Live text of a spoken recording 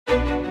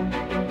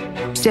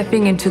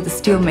Stepping into the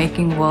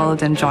steelmaking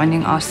world and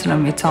joining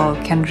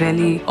ArcelorMittal can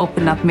really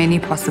open up many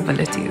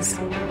possibilities.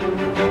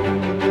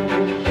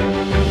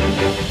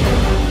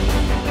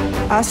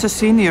 As a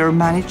senior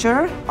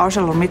manager,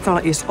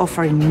 ArcelorMittal is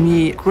offering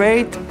me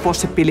great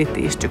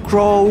possibilities to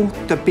grow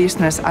the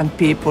business and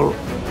people.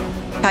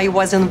 I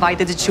was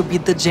invited to be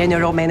the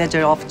general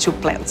manager of 2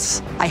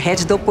 plants. I had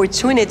the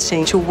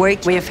opportunity to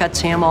work with a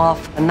team of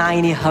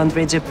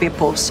 900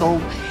 people,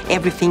 so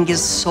everything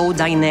is so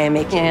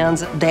dynamic, and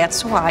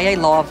that's why I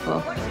love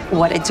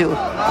what I do.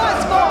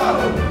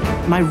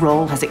 My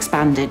role has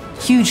expanded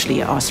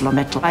hugely at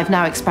ArcelorMittal. I've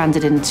now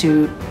expanded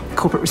into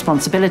corporate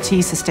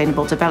responsibility,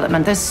 sustainable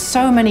development. There's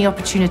so many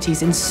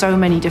opportunities in so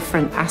many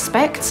different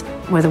aspects.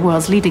 We're the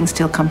world's leading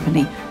steel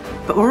company,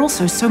 but we're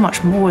also so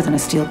much more than a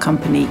steel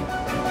company.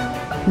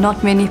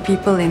 Not many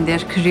people in their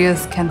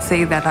careers can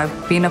say that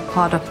I've been a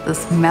part of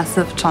this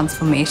massive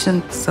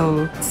transformation,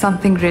 so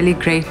something really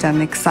great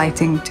and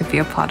exciting to be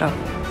a part of.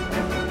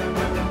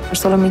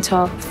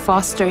 ArcelorMittal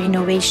foster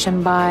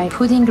innovation by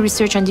putting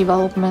research and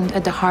development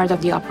at the heart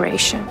of the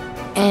operation.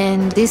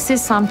 And this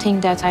is something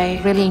that I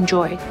really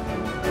enjoy.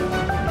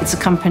 It's a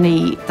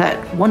company that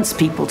wants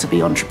people to be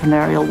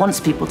entrepreneurial, wants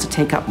people to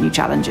take up new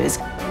challenges.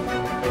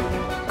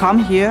 Come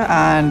here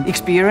and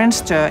experience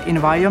the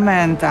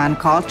environment and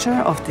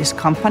culture of this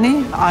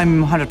company.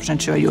 I'm 100%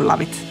 sure you'll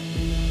love it.